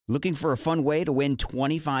Looking for a fun way to win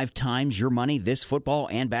 25 times your money this football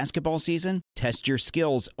and basketball season? Test your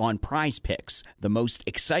skills on Prize Picks, the most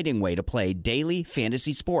exciting way to play daily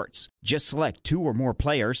fantasy sports. Just select 2 or more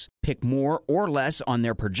players, pick more or less on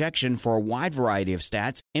their projection for a wide variety of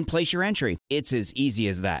stats, and place your entry. It's as easy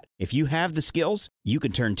as that. If you have the skills, you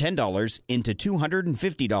can turn $10 into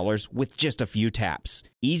 $250 with just a few taps.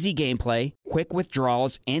 Easy gameplay, quick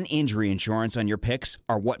withdrawals, and injury insurance on your picks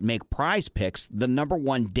are what make Prize Picks the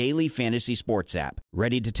 #1 daily fantasy sports app.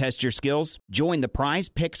 Ready to test your skills? Join the Prize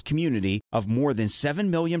Picks community of more than 7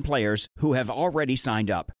 million players who have already signed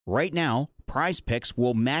up. Right now, Prize Picks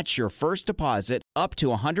will match your first deposit up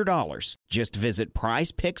to $100. Just visit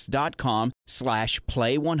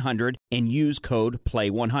prizepicks.com/play100 and use code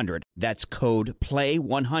PLAY100. That's code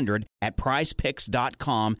PLAY100 at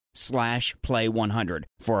prizepicks.com/play100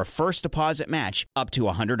 for a first deposit match up to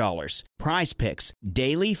 $100. Prize Picks,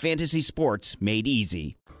 daily fantasy sports made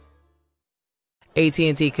easy.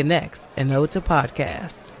 AT&T connects and ode to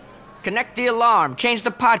podcasts. Connect the alarm, change the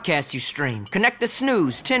podcast you stream. Connect the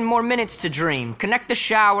snooze, 10 more minutes to dream. Connect the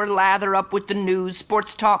shower, lather up with the news,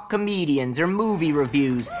 sports talk, comedians, or movie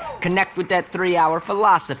reviews. Connect with that 3-hour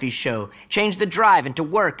philosophy show. Change the drive into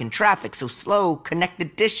work and traffic so slow. Connect the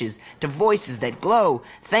dishes to voices that glow.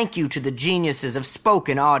 Thank you to the geniuses of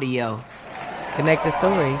spoken audio. Connect the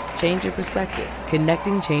stories, change your perspective.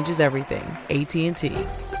 Connecting changes everything. AT&T.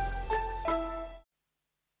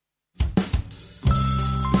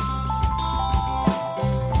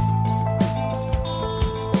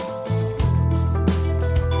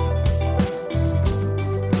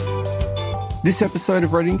 This episode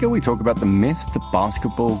of Radinga, we talk about the myth that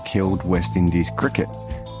basketball killed West Indies cricket.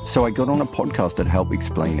 So I got on a podcast that helped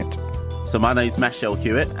explain it. So my name's Machel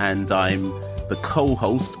Hewitt, and I'm the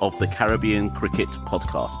co-host of the Caribbean Cricket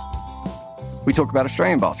Podcast. We talk about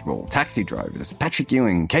Australian basketball, taxi drivers, Patrick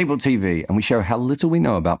Ewing, cable TV, and we show how little we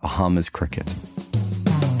know about Bahamas cricket.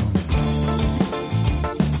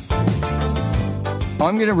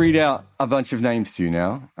 I'm going to read out a bunch of names to you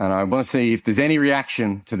now, and I want to see if there's any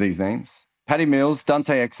reaction to these names. Paddy Mills,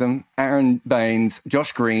 Dante Exum, Aaron Baines,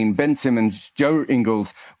 Josh Green, Ben Simmons, Joe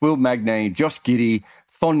Ingles, Will Magnay, Josh Giddy,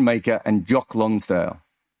 Thon Maker, and Jock Lonsdale.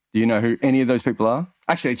 Do you know who any of those people are?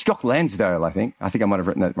 Actually, it's Jock Lansdale, I think. I think I might have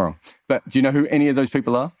written that wrong. But do you know who any of those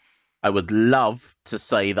people are? I would love to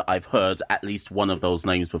say that I've heard at least one of those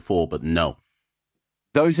names before, but no.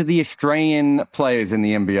 Those are the Australian players in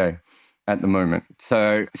the NBA at the moment.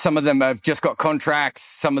 So some of them have just got contracts.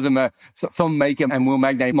 Some of them are Thon Maker and Will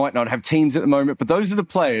Magnay might not have teams at the moment, but those are the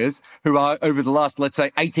players who are over the last, let's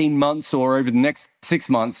say, 18 months or over the next 6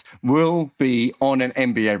 months will be on an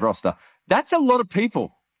NBA roster. That's a lot of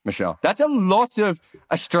people, Michelle. That's a lot of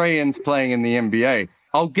Australians playing in the NBA.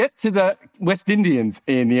 I'll get to the West Indians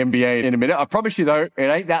in the NBA in a minute. I promise you, though, it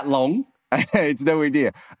ain't that long. It's no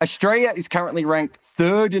idea. Australia is currently ranked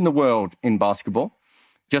 3rd in the world in basketball.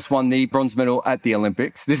 Just won the bronze medal at the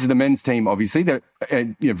Olympics. This is the men's team, obviously. They're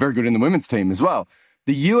very good in the women's team as well.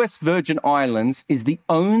 The US Virgin Islands is the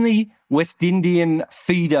only West Indian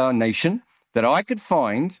feeder nation that I could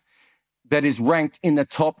find that is ranked in the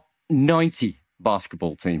top 90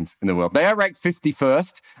 basketball teams in the world. They are ranked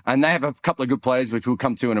 51st, and they have a couple of good players, which we'll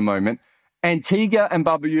come to in a moment. Antigua and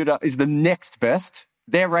Barbuda is the next best.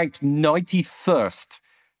 They're ranked 91st.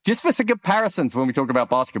 Just for some comparisons when we talk about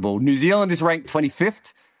basketball, New Zealand is ranked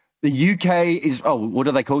 25th. The UK is, what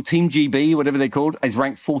are they called? Team GB, whatever they're called, is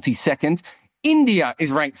ranked 42nd. India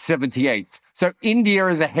is ranked 78th. So India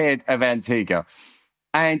is ahead of Antigua.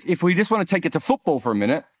 And if we just want to take it to football for a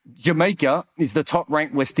minute, Jamaica is the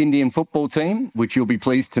top-ranked West Indian football team, which you'll be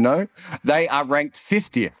pleased to know. They are ranked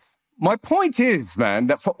 50th. My point is, man,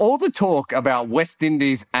 that for all the talk about West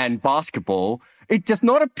Indies and basketball, it does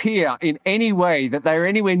not appear in any way that they're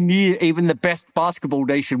anywhere near even the best basketball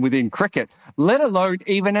nation within cricket, let alone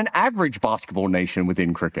even an average basketball nation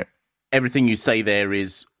within cricket. Everything you say there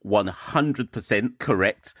is 100%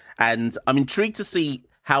 correct. And I'm intrigued to see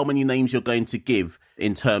how many names you're going to give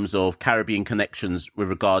in terms of Caribbean connections with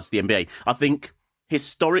regards to the NBA. I think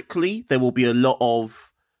historically, there will be a lot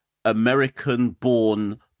of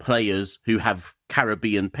American-born players who have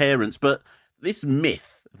Caribbean parents, but this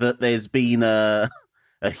myth that there's been a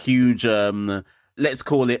huge, let's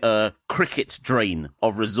call it a cricket drain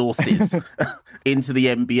of resources into the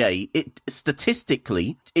NBA,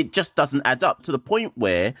 statistically, it just doesn't add up to the point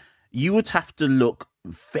where you would have to look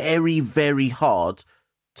very, very hard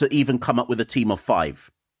to even come up with a team of 5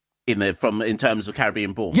 in terms of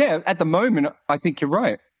Caribbean born. Yeah, at the moment, I think you're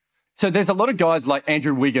right. So there's a lot of guys like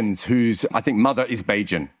Andrew Wiggins, whose I think mother is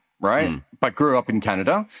Bajan. right? But grew up in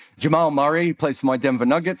Canada. Jamal Murray plays for my Denver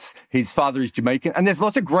Nuggets. His father is Jamaican. And there's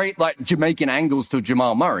lots of great, Jamaican angles to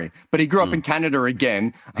Jamal Murray. But he grew up in Canada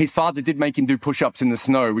again. His father did make him do push-ups in the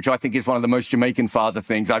snow, which I think is one of the most Jamaican father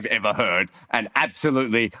things I've ever heard. And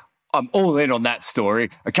absolutely, I'm all in on that story.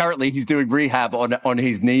 Currently, he's doing rehab on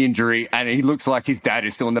his knee injury, and he looks like his dad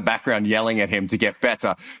is still in the background yelling at him to get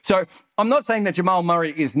better. So I'm not saying that Jamal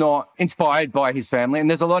Murray is not inspired by his family, and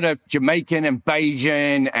there's a lot of Jamaican and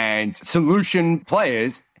Bajan and solution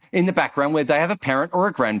players in the background where they have a parent or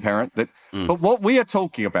a grandparent that, but what we are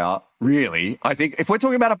talking about, really, I think if we're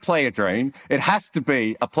talking about a player drain, it has to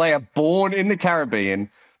be a player born in the Caribbean,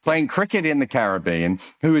 playing cricket in the Caribbean,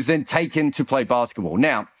 who is then taken to play basketball.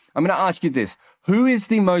 Now, I'm going to ask you this. Who is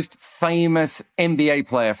the most famous NBA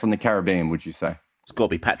player from the Caribbean, would you say? It's got to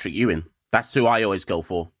be Patrick Ewing. That's who I always go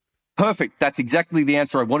for. Perfect. That's exactly the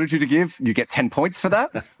answer I wanted you to give. You get 10 points for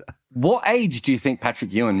that. What age do you think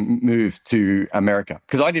Patrick Ewing moved to America?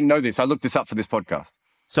 Because I didn't know this. I looked this up for this podcast.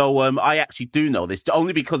 So I actually do know this,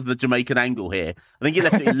 only because of the Jamaican angle here. I think he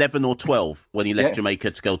left at 11 or 12 when he left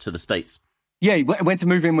Jamaica to go to the States. Yeah, he went to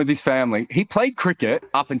move in with his family. He played cricket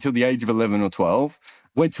up until the age of 11 or 12.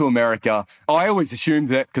 Went to America. I always assumed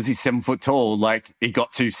that because he's 7 foot tall, he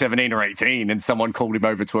got to 17 or 18 and someone called him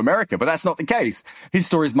over to America. But that's not the case. His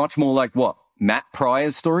story is much more like what? Matt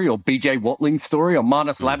Pryor's story or BJ Watling's story or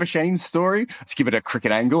Marnus Labuschagne's story. Let's give it a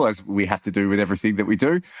cricket angle, as we have to do with everything that we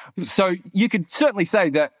do. So you could certainly say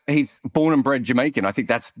that he's born and bred Jamaican. I think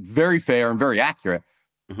that's very fair and very accurate.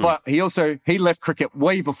 But he left cricket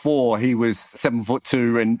way before he was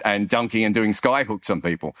 7'2" and dunking and doing sky hooks on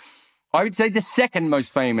people. I would say the second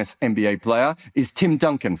most famous NBA player is Tim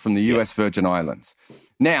Duncan from the US Virgin Islands.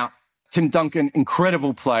 Now, Tim Duncan,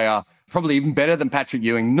 incredible player, probably even better than Patrick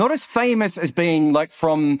Ewing. Not as famous as being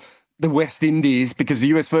from the West Indies because the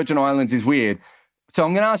US Virgin Islands is weird. So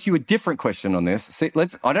I'm going to ask you a different question on this. See,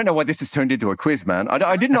 I don't know why this has turned into a quiz, man.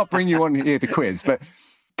 I did not bring you on here to quiz, but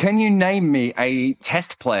can you name me a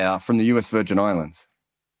test player from the US Virgin Islands?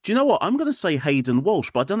 Do you know what? I'm going to say Hayden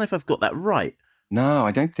Walsh, but I don't know if I've got that right. No,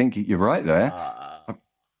 I don't think you're right there.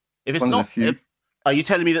 If it's not, are you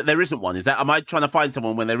telling me that there isn't one? Am I trying to find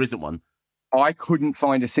someone when there isn't one? I couldn't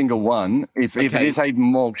find a single one. If it is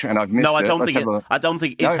Hayden Walsh and I've missed it. No, I don't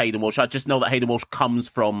think it's Hayden Walsh. I just know that Hayden Walsh comes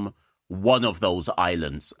from one of those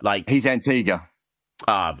islands. He's Antigua.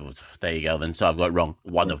 There you go then. So I've got it wrong.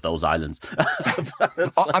 One of those islands.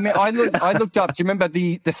 I looked up, do you remember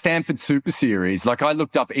the Stanford Super Series? I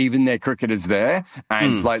looked up even their cricketers there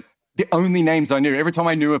and the only names I knew, every time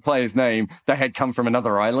I knew a player's name, they had come from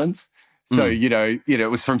another island. So, it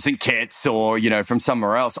was from St. Kitts or, from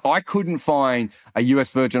somewhere else. I couldn't find a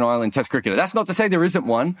US Virgin Island test cricketer. That's not to say there isn't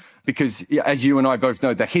one, because as you and I both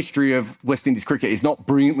know, the history of West Indies cricket is not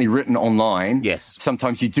brilliantly written online. Yes.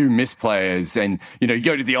 Sometimes you do miss players and, you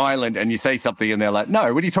go to the island and you say something and they're like,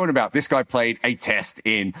 no, what are you talking about? This guy played a test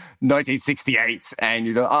in 1968. And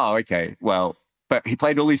you go, oh, okay, well, but he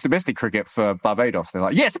played all his domestic cricket for Barbados. They're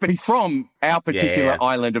like, yes, but he's from our particular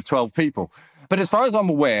island of 12 people. But as far as I'm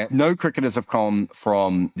aware, no cricketers have come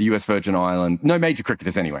from the US Virgin Islands. No major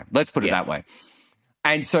cricketers anyway. Let's put it that way.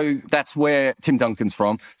 And so that's where Tim Duncan's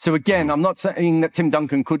from. So again, I'm not saying that Tim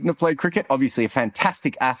Duncan couldn't have played cricket. Obviously a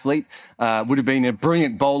fantastic athlete, would have been a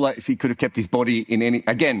brilliant bowler if he could have kept his body in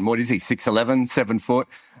again, what is he, 6'11", 7 foot?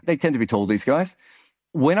 They tend to be tall, these guys.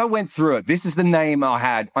 When I went through it, this is the name I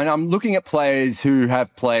had. And I'm looking at players who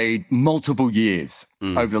have played multiple years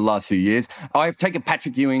over the last few years. I've taken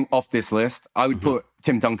Patrick Ewing off this list. I would put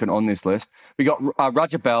Tim Duncan on this list. We got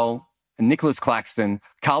Roger Bell, Nicholas Claxton,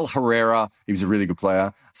 Carl Herrera. He was a really good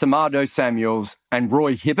player. Samado Samuels and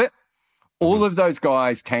Roy Hibbert. All of those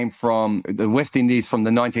guys came from the West Indies from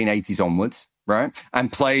the 1980s onwards, right?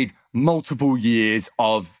 And played multiple years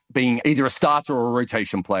of being either a starter or a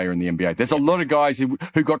rotation player in the NBA. There's a lot of guys who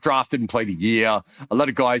got drafted and played a year, a lot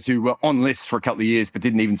of guys who were on lists for a couple of years but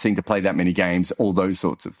didn't even seem to play that many games, all those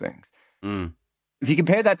sorts of things. If you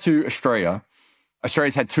compare that to Australia,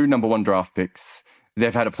 Australia's had 2 number 1 draft picks.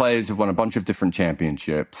 They've had players who've won a bunch of different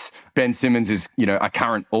championships. Ben Simmons is, a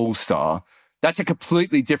current all-star. That's a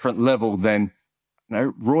completely different level than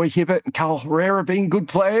Roy Hibbert and Carl Herrera being good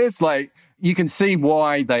players. You can see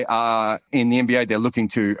why they are in the NBA. They're looking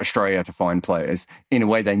to Australia to find players in a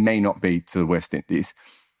way they may not be to the West Indies.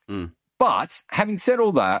 But having said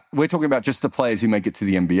all that, we're talking about just the players who make it to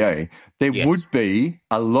the NBA. There would be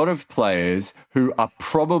a lot of players who are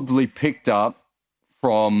probably picked up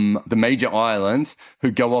from the major islands who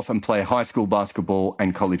go off and play high school basketball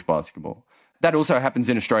and college basketball. That also happens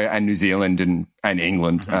in Australia and New Zealand and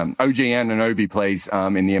England. OG Anunoby plays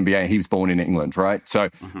in the NBA. He was born in England, right? So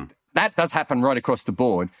that does happen right across the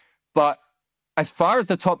board. But as far as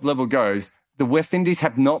the top level goes, the West Indies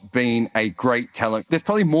have not been a great talent. There's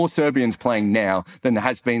probably more Serbians playing now than there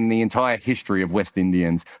has been the entire history of West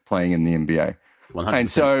Indians playing in the NBA. 100%. And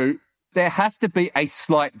so there has to be a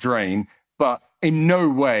slight drain, but in no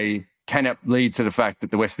way can it lead to the fact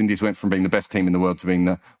that the West Indies went from being the best team in the world to being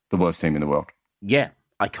the worst team in the world. Yeah,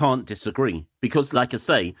 I can't disagree. Because, like I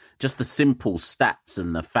say, just the simple stats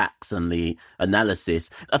and the facts and the analysis,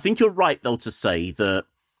 I think you're right, though, to say that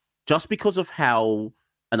just because of how,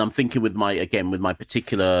 and I'm thinking with my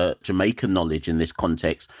particular Jamaican knowledge in this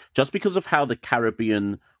context, just because of how the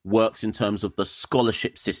Caribbean works in terms of the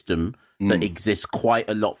scholarship system that exists quite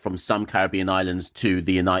a lot from some Caribbean islands to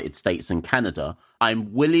the United States and Canada,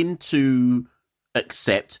 I'm willing to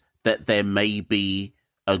accept that there may be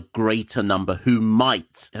a greater number who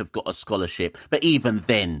might have got a scholarship. But even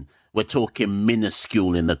then, we're talking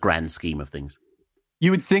minuscule in the grand scheme of things.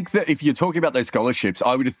 You would think that if you're talking about those scholarships,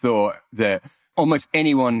 I would have thought that almost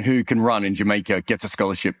anyone who can run in Jamaica gets a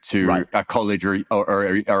scholarship to a college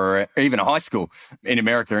or even a high school in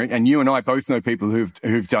America. And you and I both know people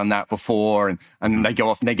who've done that before, and they go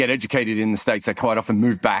off and they get educated in the States. They quite often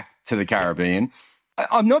move back to the Caribbean.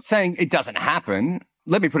 I'm not saying it doesn't happen.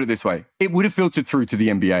 Let me put it this way. It would have filtered through to the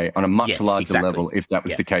NBA on a much larger level if that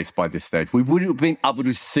was the case by this stage. We would have been able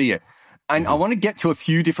to see it. And I want to get to a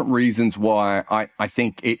few different reasons why I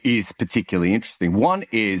think it is particularly interesting. One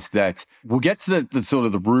is that we'll get to the sort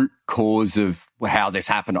of the root cause of how this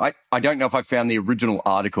happened. I don't know if I found the original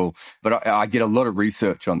article, but I did a lot of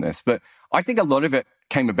research on this. But I think a lot of it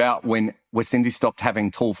came about when West Indies stopped having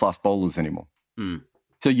tall, fast bowlers anymore.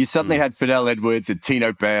 So you suddenly had Fidel Edwards and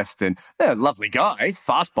Tino Best, and they're lovely guys,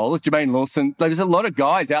 fast bowlers, Jermaine Lawson. There's a lot of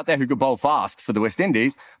guys out there who could bowl fast for the West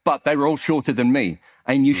Indies, but they were all shorter than me.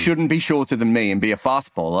 And you shouldn't be shorter than me and be a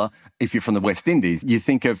fast bowler if you're from the West Indies. You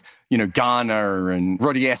think of, Garner and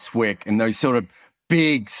Roddy Eswick and those sort of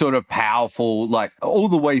big, sort of powerful, like all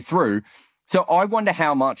the way through. So I wonder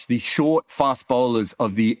how much the short, fast bowlers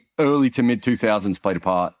of the early to mid 2000s played a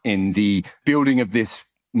part in the building of this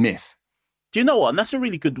myth. Do you know what? And that's a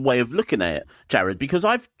really good way of looking at it, Jared, because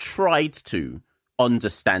I've tried to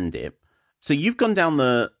understand it. So you've gone down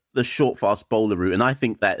the short, fast bowler route, and I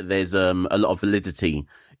think that there's a lot of validity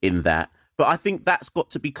in that. But I think that's got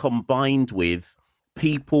to be combined with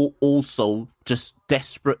people also just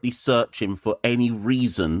desperately searching for any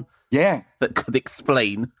reason that could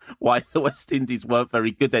explain why the West Indies weren't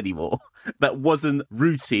very good anymore. That wasn't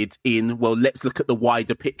rooted in, well, let's look at the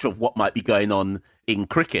wider picture of what might be going on in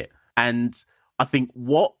cricket. And I think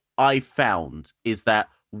what I found is that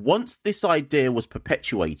once this idea was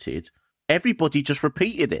perpetuated, everybody just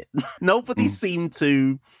repeated it. Nobody seemed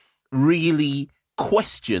to really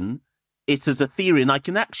question it as a theory. And I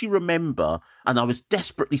can actually remember, and I was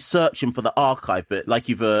desperately searching for the archive, but like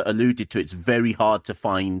you've alluded to, it's very hard to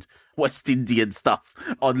find West Indian stuff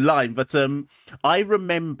online. But I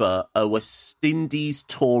remember a West Indies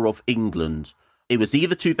tour of England. It was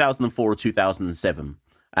either 2004 or 2007.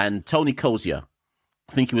 And Tony Cozier,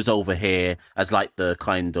 I think he was over here as like the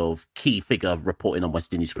kind of key figure reporting on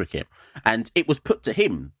West Indies cricket. And it was put to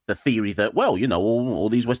him, the theory that, well, all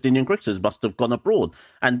these West Indian cricketers must have gone abroad.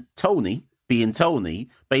 And Tony, being Tony,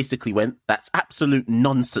 basically went, that's absolute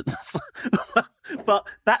nonsense. But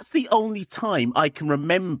that's the only time I can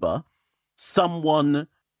remember someone,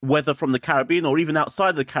 whether from the Caribbean or even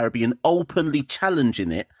outside of the Caribbean, openly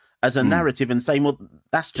challenging it as a narrative and saying, well,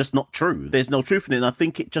 that's just not true. There's no truth in it. And I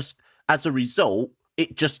think it just, as a result,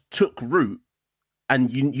 it just took root.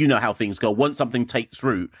 And you know how things go. Once something takes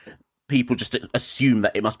root, people just assume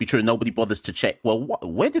that it must be true and nobody bothers to check, well,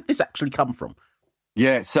 where did this actually come from?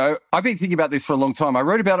 Yeah, so I've been thinking about this for a long time. I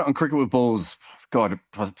wrote about it on Cricket with Balls,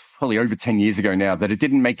 probably over 10 years ago now, that it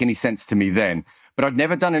didn't make any sense to me then. But I'd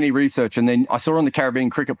never done any research. And then I saw on the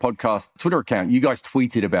Caribbean Cricket Podcast Twitter account, you guys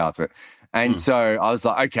tweeted about it. And so I was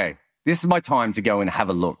like, okay, this is my time to go and have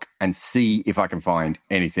a look and see if I can find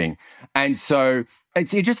anything. And so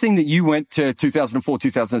it's interesting that you went to 2004,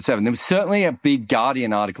 2007. There was certainly a big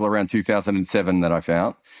Guardian article around 2007 that I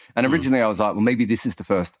found. And originally I was like, well, maybe this is the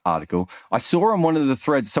first article. I saw on one of the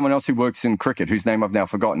threads someone else who works in cricket, whose name I've now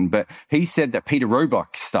forgotten, but he said that Peter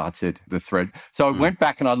Roebuck started the thread. So I went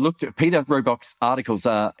back and I looked at Peter Roebuck's articles.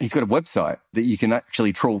 He's got a website that you can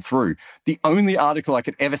actually trawl through. The only article I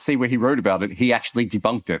could ever see where he wrote about it, he actually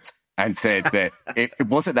debunked it and said that it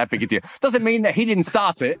wasn't that big a deal. Doesn't mean that he didn't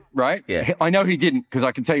start it, right? Yeah. I know he didn't, because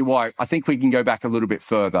I can tell you why. I think we can go back a little bit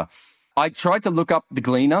further. I tried to look up the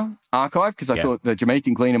Gleaner archive because I thought the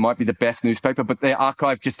Jamaican Gleaner might be the best newspaper, but their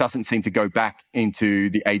archive just doesn't seem to go back into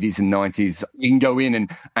the 80s and 90s. You can go in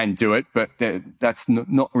and do it, but that's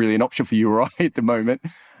not really an option for you or I at the moment.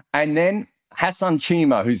 And then Hassan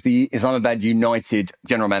Chima, who's the Islamabad United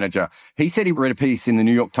general manager, he said he read a piece in the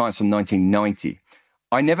New York Times from 1990.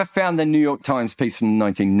 I never found the New York Times piece from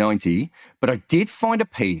 1990, but I did find a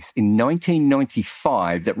piece in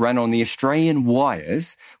 1995 that ran on the Australian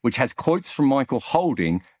Wires, which has quotes from Michael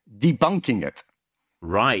Holding debunking it.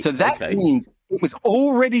 Right. So that means it was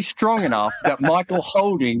already strong enough that Michael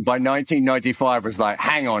Holding by 1995 was like,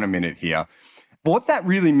 hang on a minute here. What that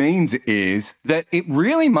really means is that it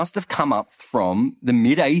really must have come up from the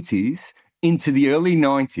mid-80s into the early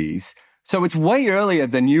 90s. So it's way earlier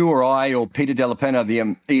than you or I or Peter Della Penna, the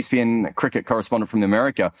ESPN cricket correspondent from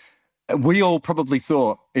America. We all probably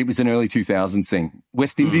thought it was an early 2000s thing.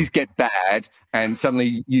 West Indies get bad and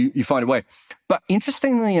suddenly you find a way. But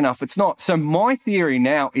interestingly enough, it's not. So my theory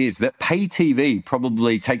now is that pay TV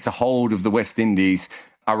probably takes a hold of the West Indies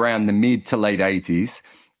around the mid to late 80s.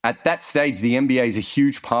 At that stage, the NBA is a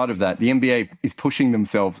huge part of that. The NBA is pushing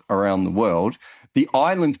themselves around the world. The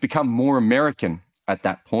islands become more American at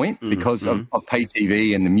that point because of pay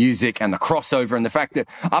TV and the music and the crossover and the fact that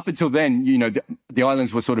up until then, you know, the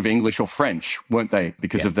islands were sort of English or French, weren't they?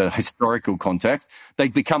 Because of the historical context.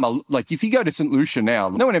 They'd become like, if you go to St. Lucia now,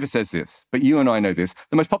 no one ever says this, but you and I know this.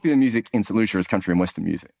 The most popular music in St. Lucia is country and Western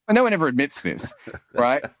music. And no one ever admits this,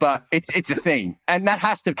 right? But it's a thing. And that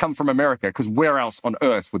has to come from America because where else on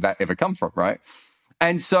earth would that ever come from, right?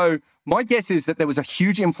 And so my guess is that there was a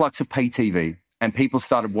huge influx of pay TV. And people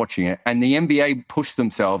started watching it, and the NBA pushed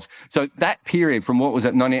themselves. So that period from what was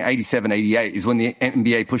it, 1987, 88, is when the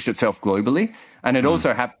NBA pushed itself globally. And it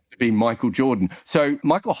also happened to be Michael Jordan. So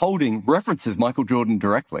Michael Holding references Michael Jordan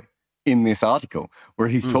directly in this article where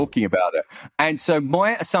he's talking about it. And so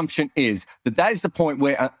my assumption is that that is the point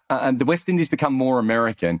where the West Indies become more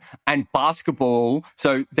American and basketball.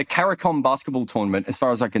 So the CARICOM basketball tournament, as far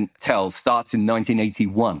as I can tell, starts in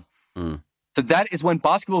 1981. So that is when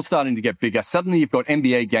basketball's starting to get bigger. Suddenly you've got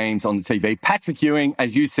NBA games on the TV. Patrick Ewing,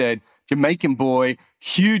 as you said, Jamaican boy,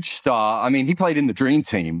 huge star. I mean, he played in the Dream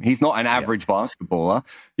Team. He's not an average basketballer.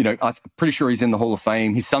 You know, I'm pretty sure he's in the Hall of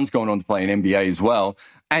Fame. His son's going on to play in NBA as well.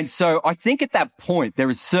 And so I think at that point, there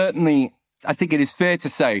is certainly, I think it is fair to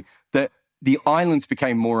say that the islands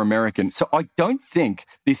became more American. So I don't think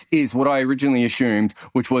this is what I originally assumed,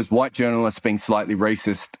 which was white journalists being slightly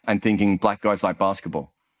racist and thinking black guys like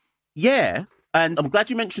basketball. Yeah, and I'm glad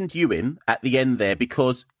you mentioned Ewing at the end there,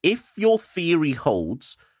 because if your theory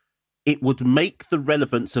holds, it would make the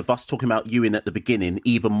relevance of us talking about Ewing at the beginning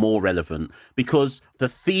even more relevant, because the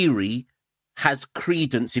theory has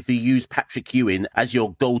credence if you use Patrick Ewing as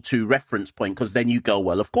your go-to reference point, because then you go,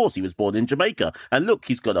 well, of course, he was born in Jamaica. And look,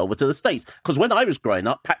 he's gone over to the States. Because when I was growing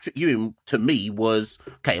up, Patrick Ewing, to me, was,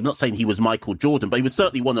 okay, I'm not saying he was Michael Jordan, but he was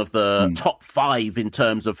certainly one of the top five in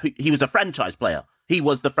terms of, he was a franchise player. He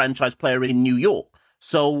was the franchise player in New York.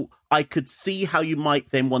 So I could see how you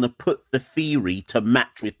might then want to put the theory to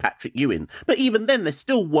match with Patrick Ewing. But even then, there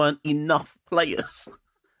still weren't enough players.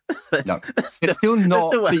 No, it's still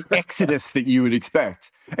not the exodus that you would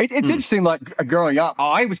expect. It's interesting, like growing up,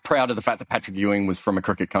 I was proud of the fact that Patrick Ewing was from a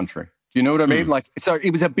cricket country. Do you know what I mean? Like, so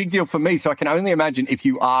it was a big deal for me. So I can only imagine if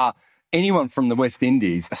you are anyone from the West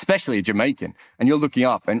Indies, especially a Jamaican, and you're looking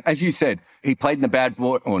up. And as you said, he played in the bad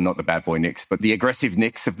boy, or not the bad boy Knicks, but the aggressive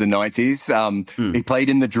Knicks of the 90s. He played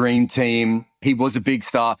in the Dream Team. He was a big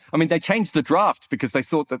star. I mean, they changed the draft because they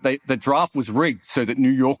thought that the draft was rigged so that New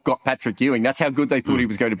York got Patrick Ewing. That's how good they thought he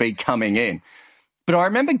was going to be coming in. But I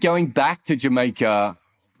remember going back to Jamaica.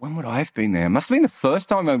 When would I have been there? It must have been the first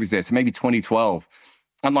time I was there, so maybe 2012.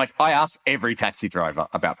 I'm like, I asked every taxi driver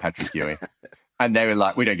about Patrick Ewing. And they were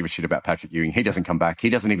like, we don't give a shit about Patrick Ewing. He doesn't come back. He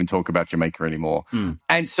doesn't even talk about Jamaica anymore.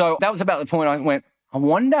 And so that was about the point I went, I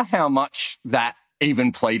wonder how much that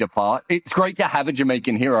even played a part. It's great to have a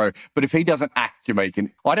Jamaican hero, but if he doesn't act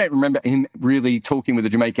Jamaican, I don't remember him really talking with a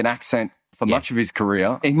Jamaican accent for much of his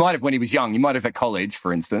career. He might have when he was young. He might have at college,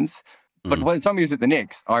 for instance. But by the time he was at the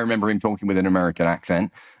Knicks, I remember him talking with an American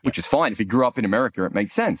accent, which is fine. If he grew up in America, it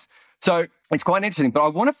makes sense. So it's quite interesting. But I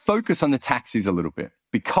want to focus on the taxis a little bit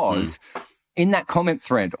because in that comment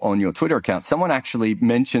thread on your Twitter account, someone actually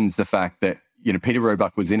mentions the fact that, you know, Peter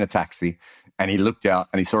Roebuck was in a taxi and he looked out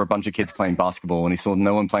and he saw a bunch of kids playing basketball and he saw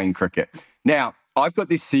no one playing cricket. Now, I've got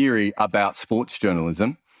this theory about sports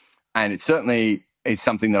journalism, and it certainly is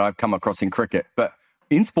something that I've come across in cricket. But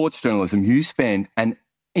in sports journalism, you spend an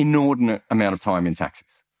inordinate amount of time in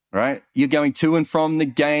taxis, right? You're going to and from the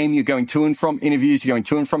game, you're going to and from interviews, you're going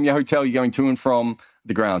to and from your hotel, you're going to and from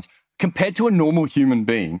the grounds. Compared to a normal human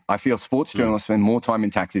being, I feel sports journalists spend more time in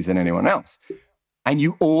taxis than anyone else. And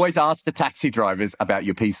you always ask the taxi drivers about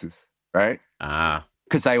your pieces, right?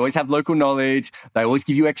 Because they always have local knowledge. They always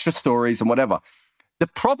give you extra stories and whatever. The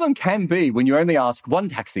problem can be when you only ask one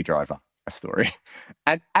taxi driver a story.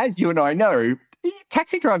 And as you and I know,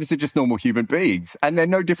 taxi drivers are just normal human beings, and they're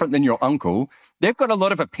no different than your uncle. They've got a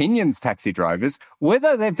lot of opinions, taxi drivers.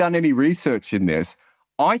 Whether they've done any research in this,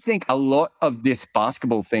 I think a lot of this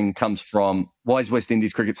basketball thing comes from why is West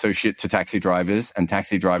Indies cricket so shit to taxi drivers, and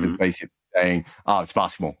taxi drivers basically saying, oh, it's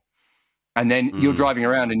basketball. And then you're driving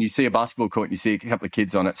around and you see a basketball court and you see a couple of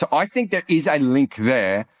kids on it. So I think there is a link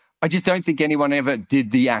there. I just don't think anyone ever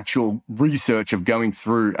did the actual research of going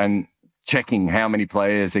through and checking how many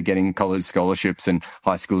players are getting college scholarships and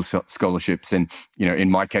high school scholarships. And, you know,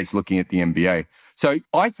 in my case, looking at the NBA. So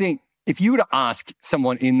I think if you were to ask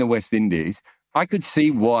someone in the West Indies, I could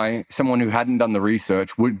see why someone who hadn't done the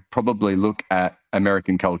research would probably look at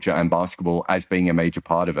American culture and basketball as being a major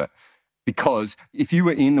part of it. Because if you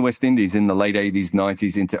were in the West Indies in the late 80s,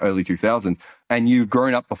 90s into early 2000s, and you'd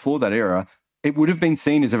grown up before that era, it would have been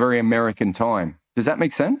seen as a very American time. Does that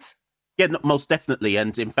make sense? Yeah, most definitely.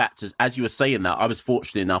 And in fact, as you were saying that, I was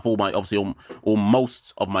fortunate enough, all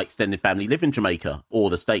most of my extended family live in Jamaica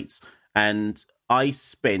or the States. And I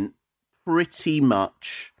spent pretty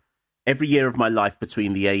much every year of my life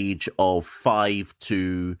between the age of 5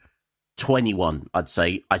 to 21, I'd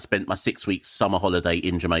say, I spent my 6 weeks summer holiday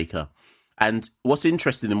in Jamaica. And what's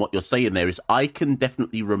interesting in what you're saying there is I can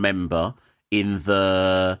definitely remember in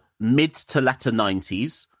the mid to latter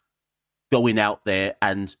 90s going out there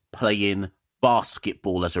and playing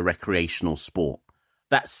basketball as a recreational sport.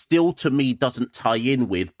 That still, to me, doesn't tie in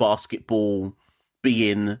with basketball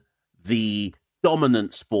being the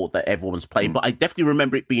dominant sport that everyone's playing. But I definitely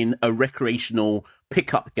remember it being a recreational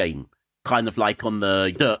pickup game, kind of like on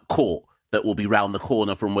the dirt court that will be round the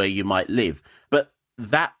corner from where you might live. But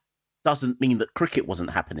that doesn't mean that cricket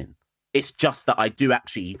wasn't happening. It's just that I do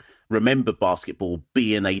actually remember basketball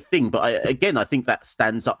being a thing. But I think that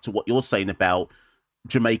stands up to what you're saying about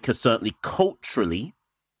Jamaica certainly culturally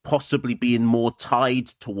possibly being more tied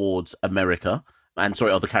towards America and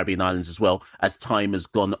other Caribbean islands as well as time has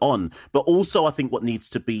gone on. But also I think what needs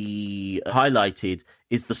to be highlighted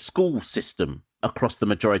is the school system across the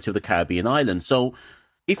majority of the Caribbean islands. So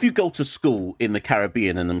if you go to school in the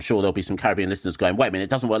Caribbean, and I'm sure there'll be some Caribbean listeners going, wait a minute, it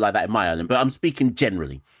doesn't work like that in my island, but I'm speaking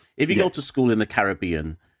generally. If you go to school in the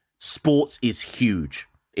Caribbean, sports is huge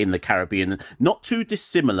in the Caribbean, not too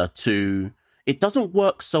dissimilar to, it doesn't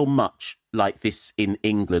work so much like this in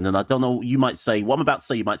England. And I don't know, you might say, what I'm about to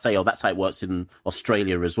say, you might say, oh, that's how it works in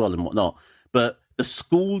Australia as well and whatnot. But the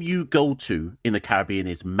school you go to in the Caribbean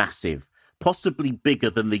is massive, possibly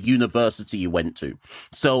bigger than the university you went to.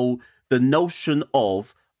 So the notion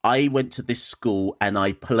of, I went to this school and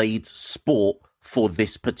I played sport for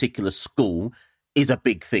this particular school is a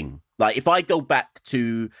big thing. Like if I go back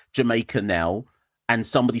to Jamaica now and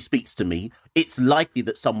somebody speaks to me, it's likely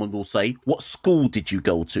that someone will say, what school did you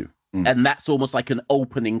go to? And that's almost like an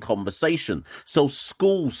opening conversation. So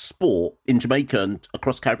school sport in Jamaica and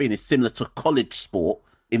across the Caribbean is similar to college sport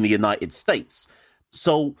in the United States.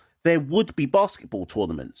 So there would be basketball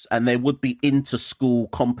tournaments and there would be inter-school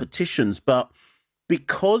competitions. But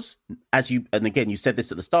because, and again, you said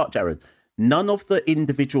this at the start, Jared, none of the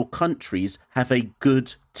individual countries have a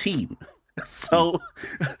good team. So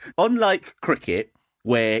unlike cricket,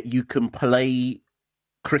 where you can play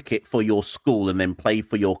cricket for your school and then play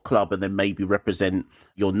for your club and then maybe represent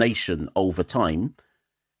your nation over time,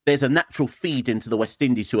 there's a natural feed into the West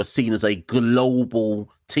Indies who are seen as a global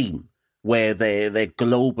team where they're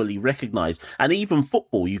globally recognized. And even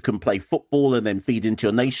football, you can play football and then feed into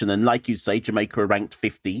your nation. And like you say, Jamaica are ranked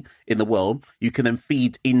 50 in the world. You can then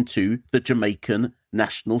feed into the Jamaican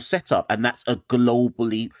national setup. And that's a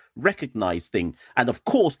globally recognized thing. And of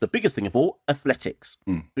course, the biggest thing of all, athletics,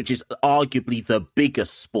 which is arguably the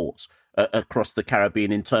biggest sport across the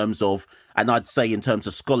Caribbean in terms of, and I'd say in terms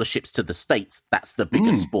of scholarships to the States, that's the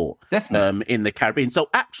biggest sport in the Caribbean. So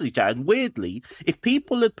actually, Jared, weirdly, if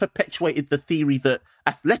people had perpetuated the theory that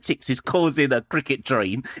athletics is causing a cricket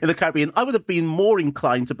drain in the Caribbean, I would have been more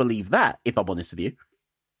inclined to believe that, if I'm honest with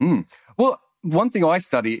you. Well, one thing I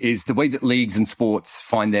study is the way that leagues and sports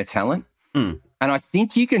find their talent. And I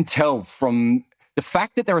think you can tell from the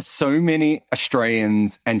fact that there are so many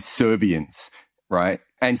Australians and Serbians, right?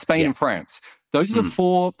 And Spain and France. Those are the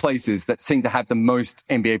four places that seem to have the most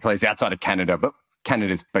NBA players outside of Canada. But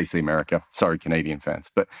Canada's basically America. Sorry, Canadian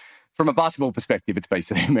fans. But from a basketball perspective, it's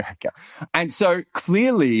basically America. And so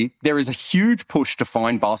clearly there is a huge push to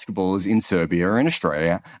find basketballers in Serbia and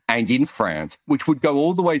Australia and in France, which would go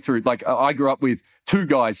all the way through. Like I grew up with two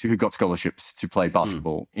guys who got scholarships to play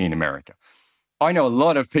basketball in America. I know a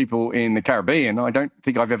lot of people in the Caribbean. I don't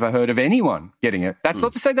think I've ever heard of anyone getting it. That's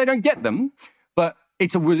not to say they don't get them, but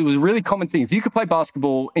it was a really common thing. If you could play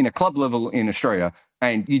basketball in a club level in Australia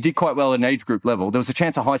and you did quite well at an age group level, there was a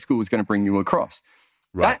chance a high school was going to bring you across.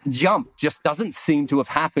 Right. That jump just doesn't seem to have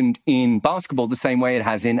happened in basketball the same way it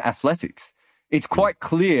has in athletics. It's quite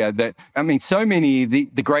clear that, so many of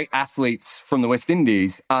the great athletes from the West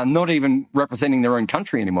Indies are not even representing their own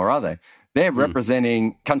country anymore, are they? They're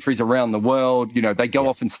representing countries around the world. They go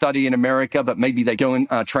off and study in America, but maybe they go and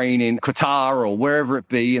train in Qatar or wherever it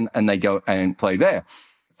be, and they go and play there.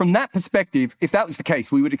 From that perspective, if that was the case,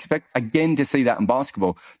 we would expect again to see that in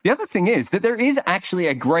basketball. The other thing is that there is actually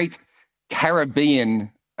a great Caribbean,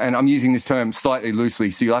 and I'm using this term slightly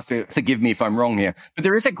loosely, so you'll have to forgive me if I'm wrong here, but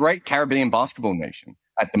there is a great Caribbean basketball nation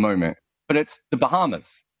at the moment, but it's the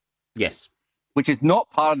Bahamas. Yes. Which is not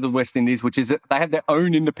part of the West Indies, which is that they have their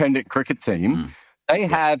own independent cricket team. They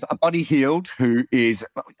have a Buddy Hield, who is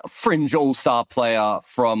a fringe all-star player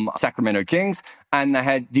from Sacramento Kings, and they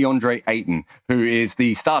had DeAndre Ayton, who is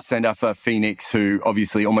the star center for Phoenix, who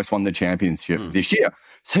obviously almost won the championship this year.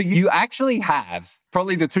 So you actually have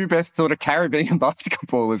probably the two best sort of Caribbean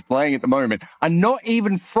basketballers playing at the moment are not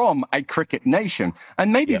even from a cricket nation.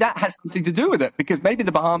 And maybe that has something to do with it, because maybe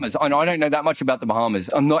the Bahamas, I don't know that much about the Bahamas.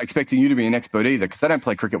 I'm not expecting you to be an expert either, because they don't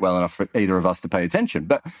play cricket well enough for either of us to pay attention.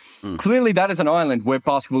 But clearly that is an island where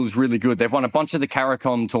basketball is really good. They've won a bunch of the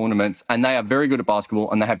CARICOM tournaments, and they are very good at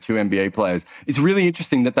basketball, and they have two NBA players. It's really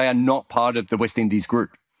interesting that they are not part of the West Indies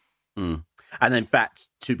group. And in fact,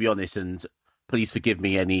 to be honest, and please forgive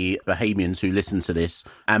me, any Bahamians who listen to this,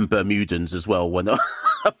 and Bermudans as well. When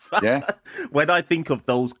I think of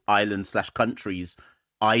those islands/countries,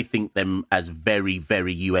 I think them as very,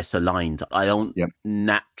 very US aligned. I don't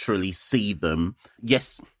naturally see them.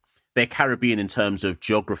 Yes, they're Caribbean in terms of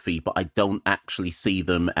geography, but I don't actually see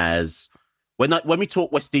them as... When we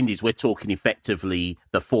talk West Indies, we're talking effectively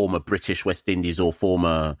the former British West Indies or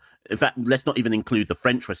former... In fact, let's not even include the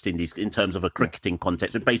French West Indies in terms of a cricketing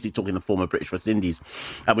context. We're basically talking the former British West Indies.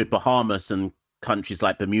 And with Bahamas and countries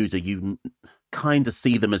like Bermuda, you kind of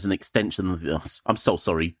see them as an extension of us. I'm so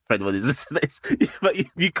sorry for anyone who's listening to this, but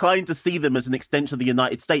you kind of see them as an extension of the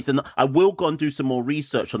United States. And I will go and do some more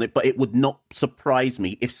research on it, but it would not surprise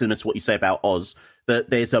me, if similar to what you say about Oz,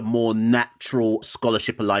 that there's a more natural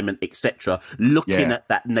scholarship alignment, etc., looking at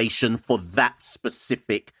that nation for that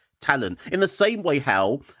specific talent. In the same way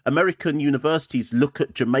how American universities look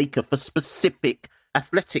at Jamaica for specific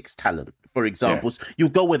athletics talent, for example. You'll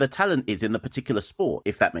go where the talent is in the particular sport,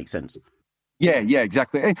 if that makes sense. Yeah,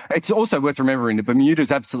 exactly. It's also worth remembering that Bermuda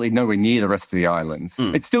is absolutely nowhere near the rest of the islands.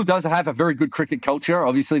 It still does have a very good cricket culture.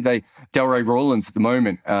 Obviously, Delray Rawlins at the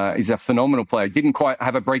moment is a phenomenal player. Didn't quite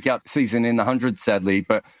have a breakout season in the 100, sadly,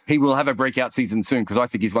 but he will have a breakout season soon, because I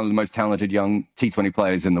think he's one of the most talented young T20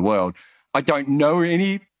 players in the world. I don't know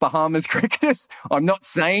any Bahamas cricketers. I'm not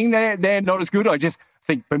saying they're not as good. I just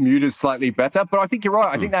think Bermuda's slightly better. But I think you're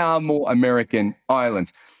right. I think they are more American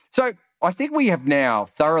islands. So I think we have now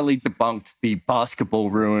thoroughly debunked the basketball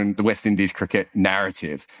ruined the West Indies cricket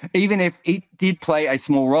narrative, even if it did play a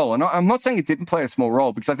small role. And I'm not saying it didn't play a small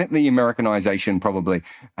role, because I think the Americanization probably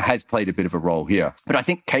has played a bit of a role here. But I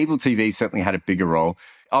think cable TV certainly had a bigger role.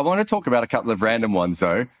 I want to talk about a couple of random ones,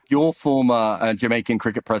 though. Your former Jamaican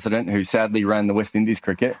cricket president, who sadly ran the West Indies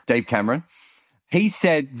cricket, Dave Cameron, he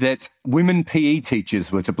said that women PE teachers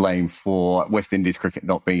were to blame for West Indies cricket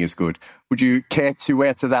not being as good. Would you care to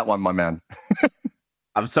answer that one, my man?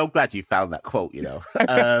 I'm so glad you found that quote,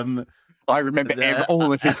 I remember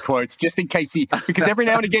all of his quotes, just in case because every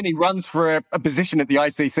now and again he runs for a position at the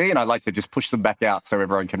ICC, and I like to just push them back out so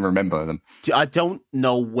everyone can remember them. I don't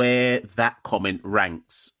know where that comment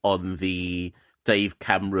ranks on the Dave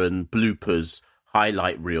Cameron bloopers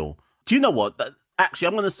highlight reel. Do you know what? Actually,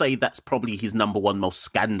 I'm going to say that's probably his number one most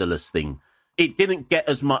scandalous thing. It didn't get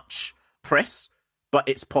as much press, but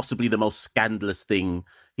it's possibly the most scandalous thing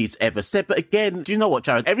he's ever said. But again, do you know what,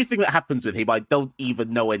 Jared? Everything that happens with him, I don't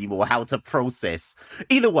even know anymore how to process.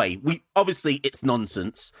 Either way, obviously it's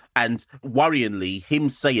nonsense. And worryingly, him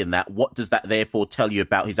saying that, what does that therefore tell you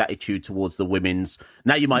about his attitude towards the women's?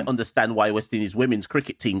 Now you might understand why West Indies women's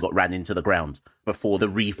cricket team got ran into the ground before the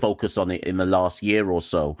refocus on it in the last year or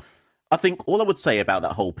so. I think all I would say about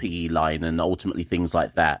that whole PE line and ultimately things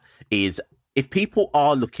like that is, if people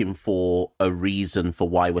are looking for a reason for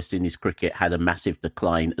why West Indies cricket had a massive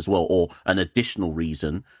decline as well, or an additional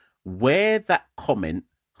reason, where that comment,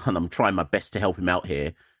 and I'm trying my best to help him out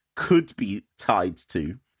here, could be tied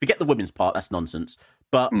to, forget the women's part, that's nonsense,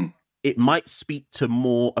 but it might speak to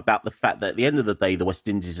more about the fact that at the end of the day, the West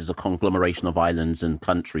Indies is a conglomeration of islands and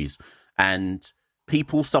countries, and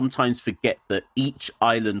people sometimes forget that each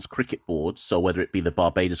island's cricket board, so whether it be the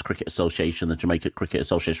Barbados Cricket Association, the Jamaica Cricket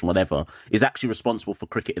Association, whatever, is actually responsible for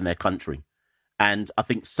cricket in their country. And I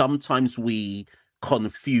think sometimes we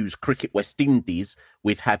confuse Cricket West Indies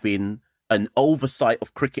with having an oversight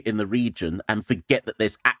of cricket in the region and forget that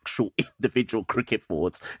there's actual individual cricket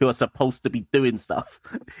boards who are supposed to be doing stuff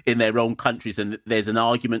in their own countries. And there's an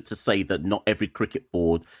argument to say that not every cricket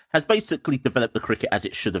board has basically developed the cricket as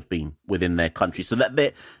it should have been within their country. So that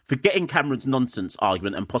they're forgetting Cameron's nonsense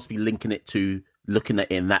argument and possibly linking it to looking at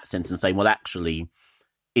it in that sense and saying, well, actually,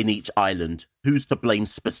 in each island, who's to blame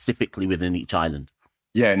specifically within each island?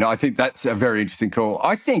 Yeah, no, I think that's a very interesting call.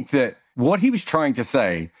 I think that what he was trying to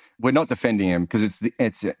say, we're not defending him because it's the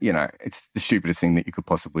stupidest thing that you could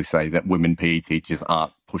possibly say, that women PE teachers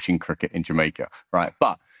aren't pushing cricket in Jamaica, right?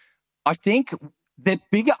 But I think the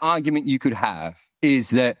bigger argument you could have is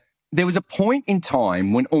that there was a point in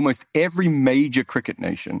time when almost every major cricket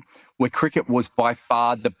nation where cricket was by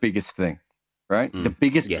far the biggest thing, right? The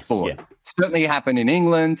biggest sport. Yeah. Certainly happened in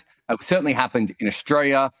England. It certainly happened in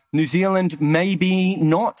Australia. New Zealand, maybe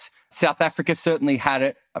not. South Africa certainly had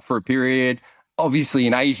it for a period. Obviously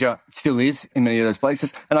in Asia, it still is in many of those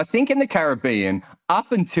places. And I think in the Caribbean,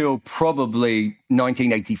 up until probably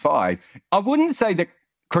 1985, I wouldn't say that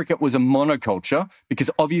cricket was a monoculture because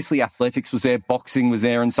obviously athletics was there, boxing was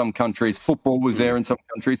there in some countries, football was there in some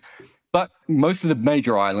countries. But most of the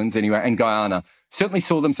major islands anyway, and Guyana, certainly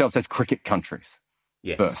saw themselves as cricket countries,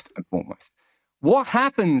 first and foremost. What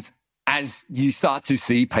happens as you start to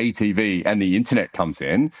see pay TV and the internet comes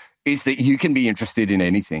in is that you can be interested in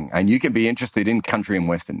anything, and you can be interested in country and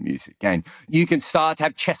Western music, and you can start to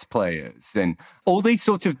have chess players, and all these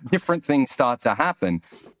sorts of different things start to happen.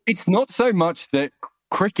 It's not so much that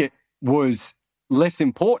cricket was less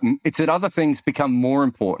important, it's that other things become more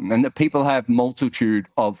important and that people have multitude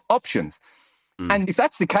of options. And if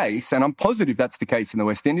that's the case, and I'm positive that's the case in the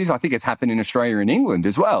West Indies, I think it's happened in Australia and England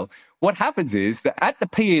as well. What happens is that at the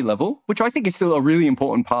PE level, which I think is still a really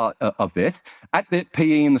important part of this, at the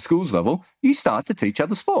PE and the schools level, you start to teach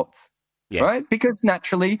other sports, right? Because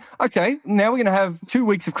naturally, okay, now we're going to have 2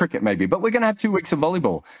 weeks of cricket maybe, but we're going to have 2 weeks of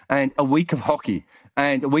volleyball and a week of hockey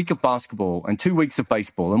and a week of basketball and 2 weeks of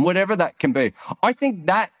baseball and whatever that can be. I think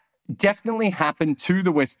that definitely happened to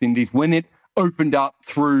the West Indies when it opened up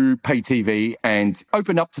through pay TV and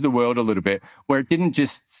opened up to the world a little bit, where it didn't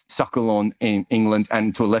just suckle on in England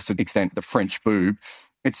and to a lesser extent the French boob.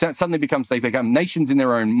 It suddenly they become nations in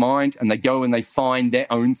their own mind, and they go and they find their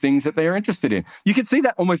own things that they're interested in. You can see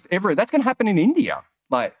that almost everywhere. That's going to happen in India.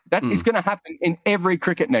 Like that is going to happen in every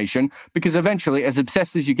cricket nation, because eventually, as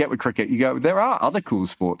obsessed as you get with cricket, you go, there are other cool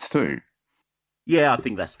sports too. Yeah, I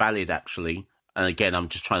think that's valid actually. And again, I'm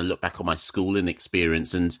just trying to look back on my schooling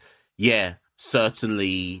experience, and yeah,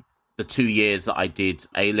 certainly the 2 years that I did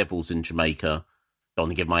A-levels in Jamaica, don't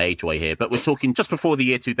want to give my age away here, but we're talking just before the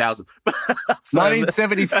year 2000.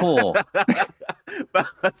 1974.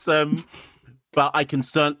 But I can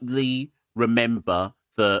certainly remember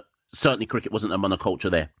that certainly cricket wasn't a monoculture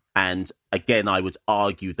there. And again, I would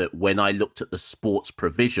argue that when I looked at the sports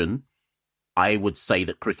provision, I would say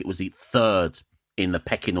that cricket was the third in the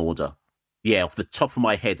pecking order. Yeah, off the top of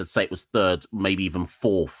my head, I'd say it was third, maybe even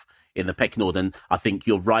fourth in the pecking order. And I think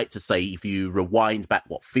you're right to say, if you rewind back,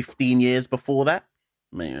 15 years before that?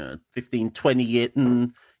 15, 20 years,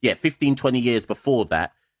 15, 20 years before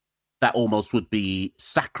that, that almost would be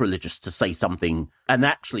sacrilegious to say something. And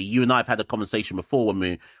actually, you and I have had a conversation before when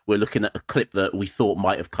we were looking at a clip that we thought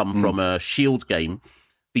might have come from a Shield game.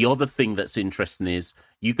 The other thing that's interesting is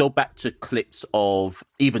you go back to clips of,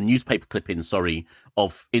 even newspaper clippings,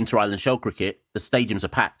 of inter-island shell cricket, the stadiums are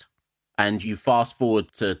packed. And you fast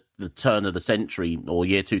forward to the turn of the century or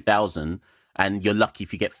year 2000, and you're lucky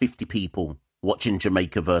if you get 50 people watching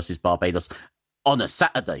Jamaica versus Barbados on a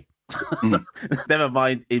Saturday. Never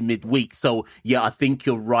mind in midweek. So, yeah, I think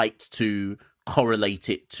you're right to correlate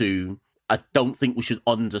it to, I don't think we should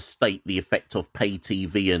understate the effect of pay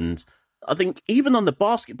TV. And I think even on the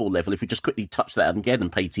basketball level, if we just quickly touch that again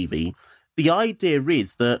and pay TV, the idea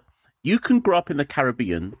is that you can grow up in the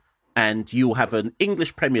Caribbean and you'll have an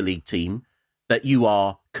English Premier League team that you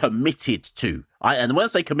are committed to. And when I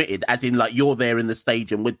say committed, as in like you're there in the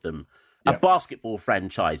stadium with them. A basketball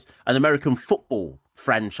franchise, an American football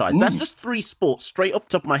franchise. That's just 3 sports straight off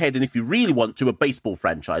the top of my head. And if you really want to, a baseball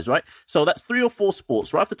franchise, right? So that's 3 or 4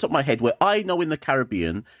 sports right off the top of my head where I know in the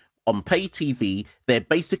Caribbean, on pay TV, there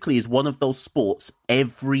basically is one of those sports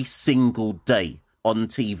every single day on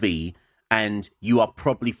TV. And you are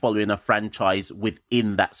probably following a franchise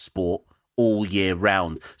within that sport all year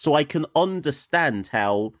round. So I can understand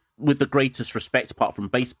how with the greatest respect, apart from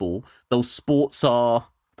baseball, those sports are,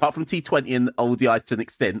 apart from T20 and ODIs to an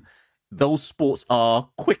extent, those sports are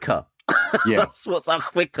quicker. Yeah. Those sports are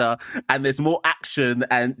quicker and there's more action.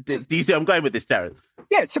 And do you see where I'm going with this, Darren?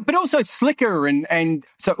 Yeah, but also slicker. And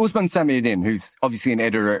so Usman Samiuddin, who's obviously an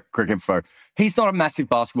editor at Cricket Info, he's not a massive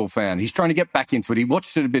basketball fan. He's trying to get back into it. He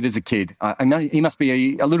watched it a bit as a kid. I know he must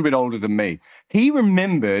be a little bit older than me. He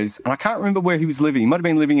remembers, and I can't remember where he was living. He might have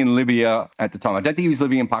been living in Libya at the time. I don't think he was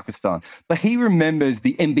living in Pakistan. But he remembers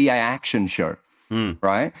the NBA Action show,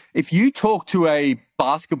 right? If you talk to a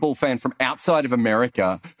basketball fan from outside of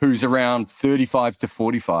America who's around 35 to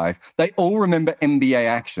 45, they all remember NBA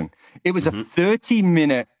Action. It was a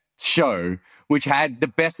 30-minute show which had the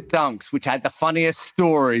best dunks, which had the funniest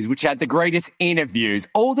stories, which had the greatest interviews,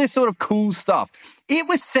 all this sort of cool stuff. It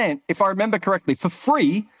was sent, if I remember correctly, for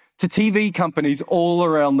free to TV companies all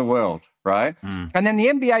around the world, right? And then the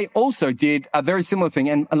NBA also did a very similar thing,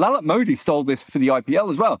 and Lalit Modi stole this for the IPL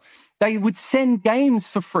as well. They would send games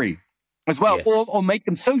for free as well, or make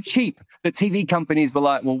them so cheap that TV companies were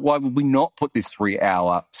like, well, why would we not put this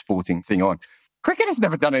 3-hour sporting thing on? Cricket has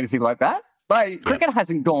never done anything like that. Cricket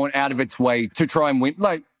hasn't gone out of its way to try and win,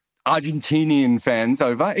 like Argentinian fans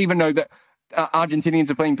over, even though that Argentinians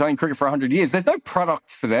have been playing cricket for 100 years. There's no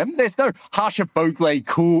product for them. There's no Harsha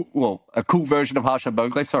Bhogle a cool version of Harsha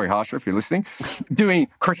Bhogle. Sorry, Harsha, if you're listening, doing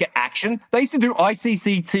cricket action. They used to do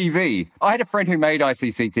ICC TV. I had a friend who made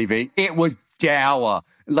ICC TV. It was dour.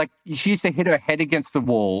 Like, she used to hit her head against the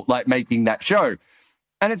wall, like making that show.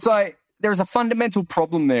 And it's like, there is a fundamental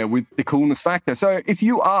problem there with the coolness factor. So if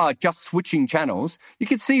you are just switching channels, you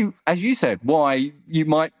can see, as you said, why you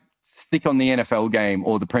might stick on the NFL game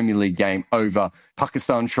or the Premier League game over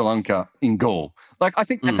Pakistan, Sri Lanka in Gaul. Like, I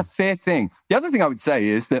think that's a fair thing. The other thing I would say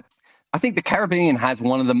is that I think the Caribbean has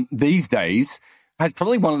one of them these days, has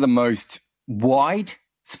probably one of the most wide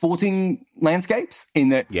sporting landscapes in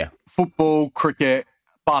that football, cricket,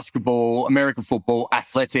 basketball, American football,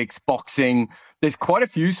 athletics, boxing. There's quite a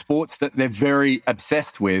few sports that they're very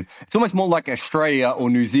obsessed with. It's almost more like Australia or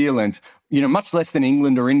New Zealand, much less than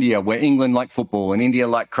England or India, where England like football and India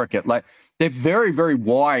like cricket. Like, they're very, very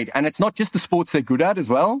wide. And it's not just the sports they're good at as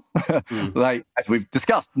well. Like, as we've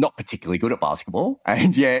discussed, not particularly good at basketball.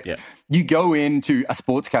 And yet you go into a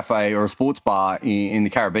sports cafe or a sports bar in the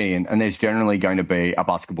Caribbean, and there's generally going to be a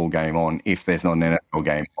basketball game on if there's not an NFL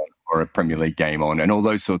game on, or a Premier League game on, and all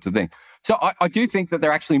those sorts of things. So I do think that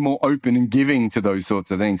they're actually more open and giving to those sorts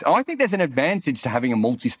of things. And I think there's an advantage to having a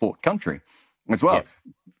multi-sport country as well.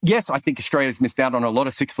 Yeah. Yes, I think Australia's missed out on a lot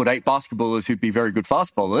of 6'8" basketballers who'd be very good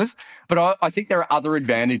fast bowlers, but I think there are other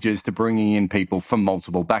advantages to bringing in people from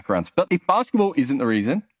multiple backgrounds. But if basketball isn't the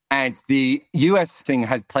reason, and the US thing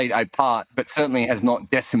has played a part, but certainly has not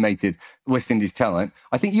decimated West Indies talent,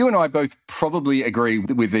 I think you and I both probably agree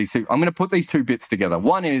with these two. I'm going to put these two bits together.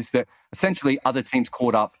 One is that essentially other teams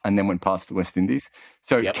caught up and then went past the West Indies.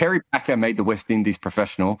 So Kerry Packer made the West Indies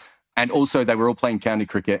professional, and also they were all playing county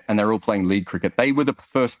cricket and they were all playing league cricket. They were the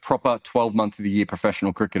first proper 12-month of the year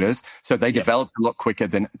professional cricketers, so they developed a lot quicker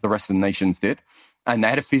than the rest of the nations did. And they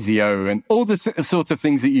had a physio and all the sorts of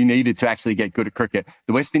things that you needed to actually get good at cricket.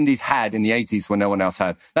 The West Indies had in the 80s when no one else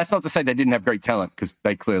had. That's not to say they didn't have great talent, because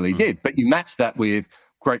they clearly did. But you match that with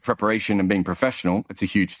great preparation and being professional, it's a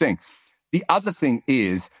huge thing. The other thing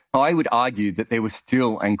is, I would argue that there was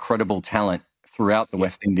still incredible talent throughout the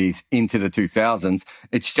West Indies into the 2000s.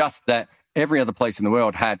 It's just that every other place in the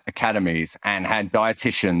world had academies and had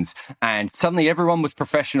dietitians, and suddenly everyone was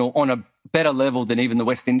professional on a better level than even the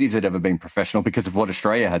West Indies had ever been professional because of what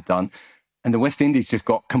Australia had done. And the West Indies just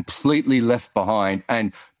got completely left behind.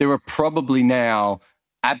 And there are probably now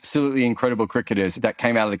absolutely incredible cricketers that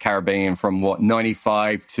came out of the Caribbean from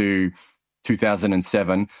 95 to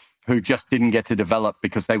 2007 who just didn't get to develop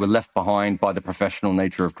because they were left behind by the professional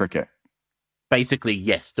nature of cricket. Basically,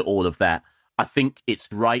 yes to all of that. I think it's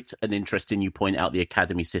right and interesting you point out the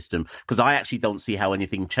academy system, because I actually don't see how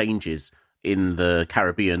anything changes in the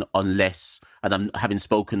Caribbean unless, and I'm having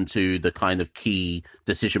spoken to the kind of key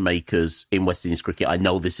decision makers in West Indies cricket, I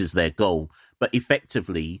know this is their goal. But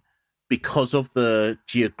effectively, because of the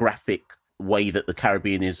geographic way that the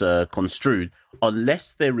Caribbean is construed,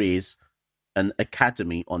 unless there is an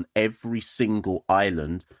academy on every single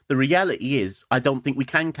island, the reality is I don't think we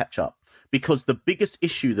can catch up. Because the biggest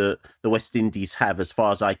issue that the West Indies have, as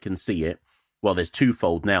far as I can see it, well, there's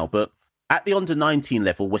twofold now, but at the under-19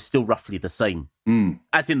 level, we're still roughly the same.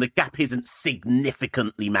 As in, the gap isn't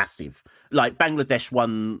significantly massive. Like, Bangladesh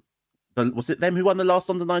won, was it them who won the last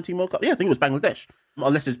under-19 World Cup? Yeah, I think it was Bangladesh.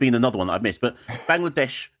 Unless there's been another one that I've missed. But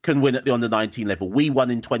Bangladesh can win at the under-19 level. We won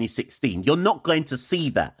in 2016. You're not going to see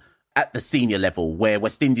that at the senior level, where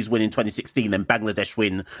West Indies win in 2016 and Bangladesh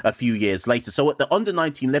win a few years later. So at the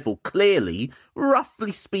under-19 level, clearly,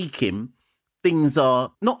 roughly speaking, things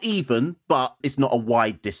are not even, but it's not a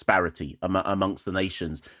wide disparity amongst the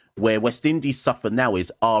nations. Where West Indies suffer now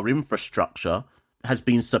is our infrastructure has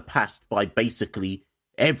been surpassed by basically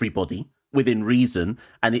everybody within reason,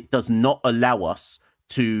 and it does not allow us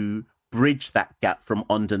to bridge that gap from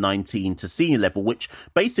under-19 to senior level, which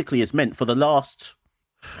basically has meant for the last,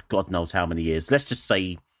 God knows how many years, let's just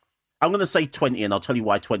say, I'm going to say 20, and I'll tell you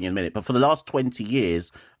why 20 in a minute, but for the last 20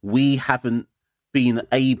 years, we haven't been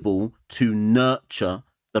able to nurture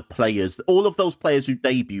the players. All of those players who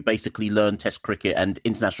debut basically learn Test cricket and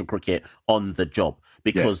international cricket on the job,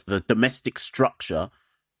 because the domestic structure,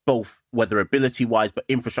 both whether ability-wise but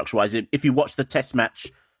infrastructure-wise, if you watch the Test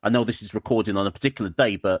match, I know this is recording on a particular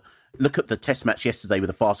day, but look at the Test match yesterday with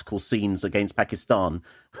the farcical scenes against Pakistan,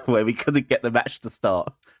 where we couldn't get the match to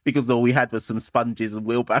start because all we had was some sponges and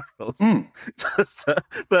wheelbarrows.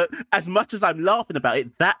 But as much as I'm laughing about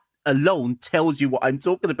it, that alone tells you what I'm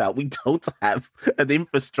talking about. We don't have an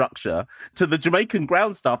infrastructure. To the Jamaican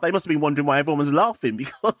ground staff, they must have been wondering why everyone was laughing,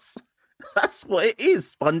 because that's what it is,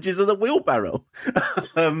 sponges and a wheelbarrow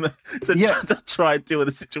to try and deal with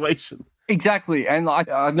the situation. Exactly. And I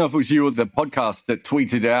don't know if it was you or the podcast that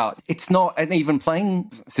tweeted out, it's not an even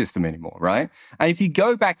playing system anymore, right? And if you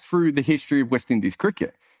go back through the history of West Indies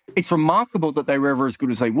cricket, it's remarkable that they were ever as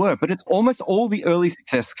good as they were, but it's almost all the early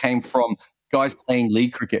success came from guys playing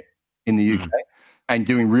league cricket in the UK and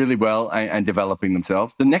doing really well and developing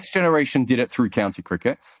themselves. The next generation did it through county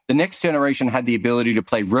cricket. The next generation had the ability to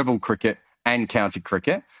play revel cricket and county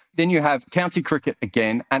cricket. Then you have county cricket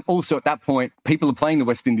again. And also at that point, people are playing the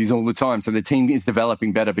West Indies all the time. So the team is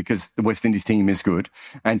developing better because the West Indies team is good.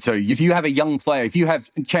 And so if you have a young player, if you have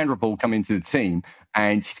Chandrapal come into the team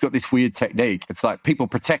and he's got this weird technique, it's like people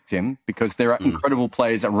protect him because there are incredible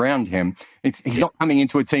players around him. He's not coming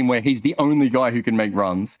into a team where he's the only guy who can make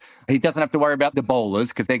runs. He doesn't have to worry about the bowlers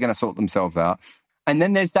because they're going to sort themselves out. And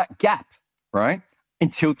then there's that gap, right,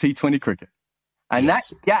 until T20 cricket. And that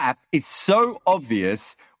gap is so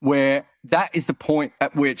obvious, where that is the point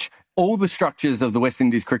at which all the structures of the West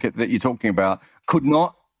Indies cricket that you're talking about could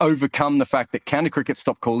not overcome the fact that county cricket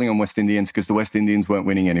stopped calling on West Indians because the West Indians weren't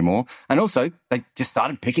winning anymore. And also, they just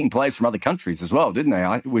started picking players from other countries as well, didn't they?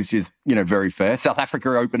 Which is, very fair. South Africa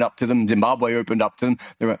opened up to them. Zimbabwe opened up to them.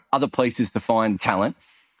 There were other places to find talent.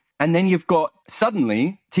 And then you've got,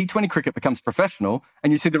 suddenly, T20 cricket becomes professional,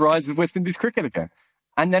 and you see the rise of West Indies cricket again.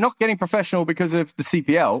 And they're not getting professional because of the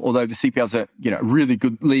CPL, although the CPL's a really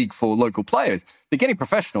good league for local players. They're getting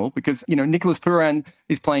professional because, Nicholas Pooran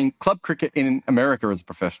is playing club cricket in America as a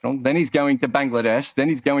professional. Then he's going to Bangladesh. Then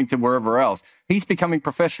he's going to wherever else. He's becoming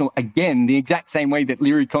professional again, the exact same way that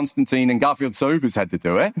Leary Constantine and Garfield Sobers had to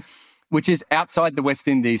do it, which is outside the West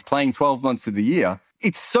Indies, playing 12 months of the year.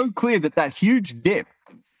 It's so clear that huge dip,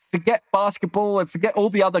 forget basketball and forget all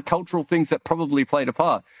the other cultural things that probably played a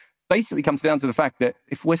part, basically comes down to the fact that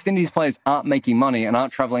if West Indies players aren't making money and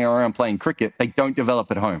aren't travelling around playing cricket, they don't develop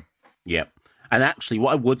at home. Yeah. And actually,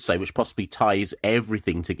 what I would say, which possibly ties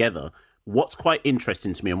everything together, what's quite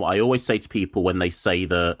interesting to me and what I always say to people when they say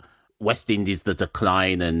that West Indies, the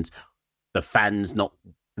decline and the fans not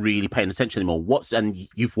really paying attention anymore, and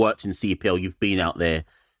you've worked in CPL, you've been out there,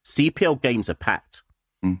 CPL games are packed.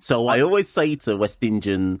 So I always say to West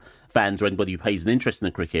Indian fans or anybody who pays an interest in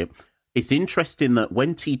the cricket, it's interesting that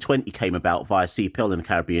when T20 came about via CPL in the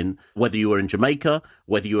Caribbean, whether you were in Jamaica,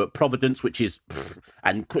 whether you were at Providence,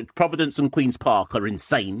 and Providence and Queen's Park are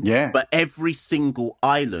insane. Yeah. But every single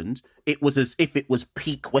island, it was as if it was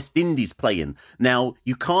peak West Indies playing. Now,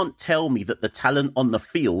 you can't tell me that the talent on the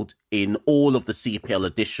field in all of the CPL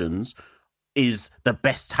editions is the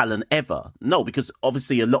best talent ever. No, because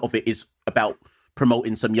obviously a lot of it is about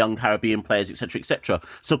promoting some young Caribbean players, etc., etc.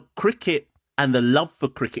 So cricket and the love for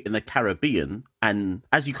cricket in the Caribbean, and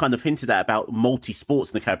as you kind of hinted at about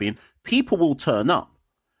multi-sports in the Caribbean, people will turn up.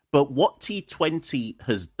 But what T20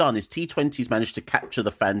 has done is T20's managed to capture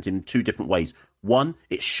the fans in two different ways. One,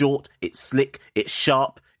 it's short, it's slick, it's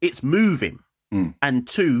sharp, it's moving. And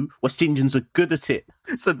two, West Indians are good at it.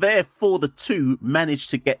 So therefore, the two managed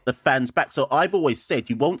to get the fans back. So I've always said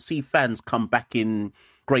you won't see fans come back in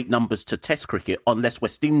great numbers to Test cricket unless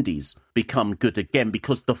West Indies become good again,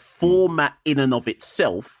 because the format in and of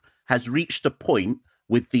itself has reached a point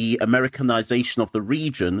with the Americanization of the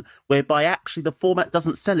region whereby actually the format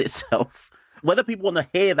doesn't sell itself. Whether people want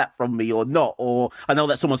to hear that from me or not, or I know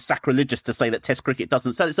that's almost sacrilegious to say that Test cricket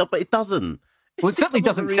doesn't sell itself, but it doesn't. Well, it certainly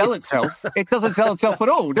doesn't sell itself. It doesn't sell itself at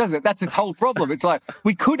all, does it? That's its whole problem. It's like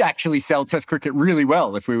we could actually sell Test cricket really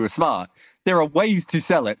well if we were smart. There are ways to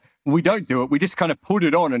sell it, We don't do it. We just kind of put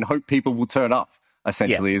it on and hope people will turn up,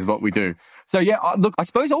 essentially, is what we do. So, look, I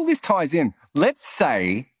suppose all this ties in. Let's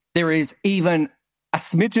say there is even a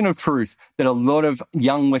smidgen of truth that a lot of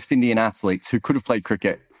young West Indian athletes who could have played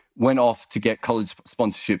cricket went off to get college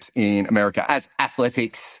sponsorships in America as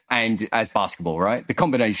athletics and as basketball, right? The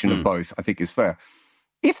combination of both, I think, is fair.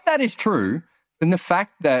 If that is true, then the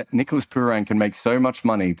fact that Nicholas Pooran can make so much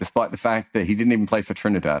money, despite the fact that he didn't even play for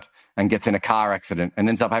Trinidad and gets in a car accident and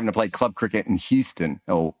ends up having to play club cricket in Houston,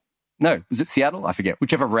 or no, was it Seattle? I forget,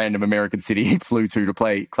 whichever random American city he flew to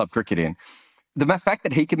play club cricket in. The fact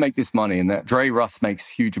that he can make this money and that Dre Russ makes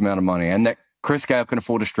a huge amount of money and that Chris Gale can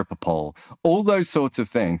afford a stripper pole, all those sorts of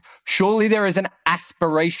things. Surely there is an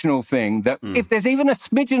aspirational thing that if there's even a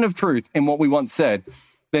smidgen of truth in what we once said,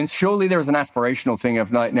 then surely there is an aspirational thing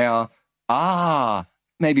of like now,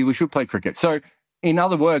 maybe we should play cricket. So in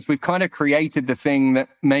other words, we've kind of created the thing that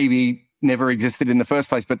maybe never existed in the first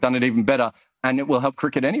place, but done it even better, and it will help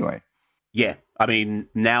cricket anyway. Yeah. I mean,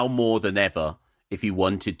 now more than ever, if you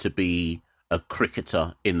wanted to be a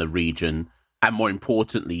cricketer in the region, and more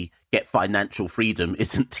importantly, get financial freedom,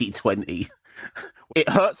 isn't T20. It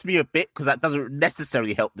hurts me a bit because that doesn't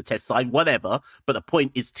necessarily help the test side, whatever. But the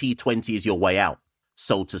point is T20 is your way out,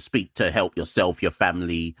 so to speak, to help yourself, your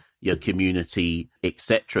family, your community,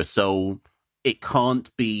 etc. So it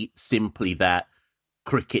can't be simply that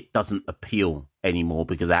cricket doesn't appeal anymore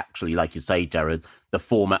because actually, like you say, Jared, the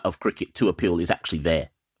format of cricket to appeal is actually there.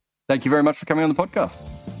 Thank you very much for coming on the podcast.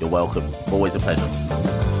 You're welcome. Always a pleasure.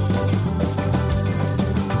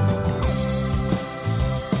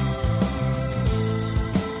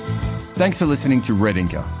 Thanks for listening to Red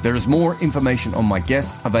Inker. There is more information on my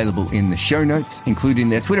guests available in the show notes, including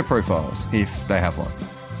their Twitter profiles, if they have one.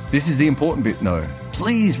 This is the important bit, though.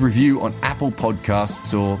 Please review on Apple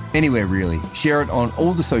Podcasts or anywhere really. Share it on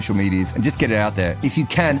all the social medias and just get it out there. If you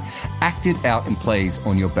can, act it out in plays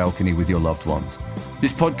on your balcony with your loved ones.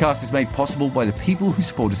 This podcast is made possible by the people who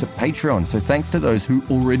support us at Patreon, so thanks to those who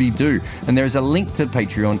already do. And there is a link to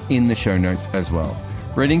Patreon in the show notes as well.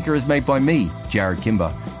 Red Inker is made by me, Jared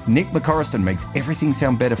Kimber. Nick McCorriston makes everything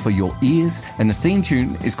sound better for your ears, and the theme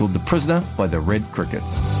tune is called The Prisoner by the Red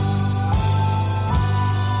Crickets.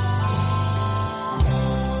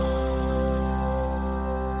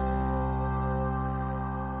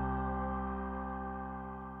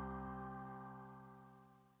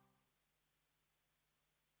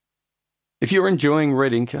 If you're enjoying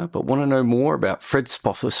Red Inker but want to know more about Fred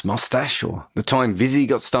Spoffus' mustache or the time Vizzy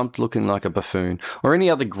got stumped looking like a buffoon or any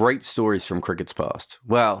other great stories from cricket's past,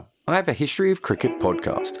 well, I have a history of cricket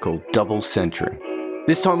podcast called Double Century.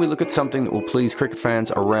 This time we look at something that will please cricket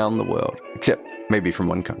fans around the world, except maybe from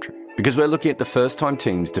one country, because we're looking at the first time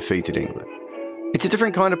teams defeated England. It's a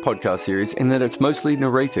different kind of podcast series in that it's mostly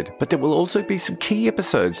narrated, but there will also be some key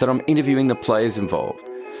episodes that I'm interviewing the players involved.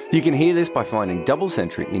 You can hear this by finding Double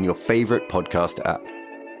Century in your favourite podcast app.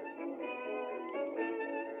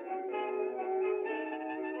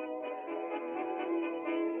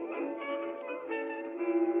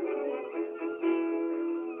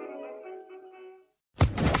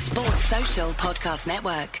 Sports Social Podcast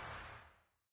Network.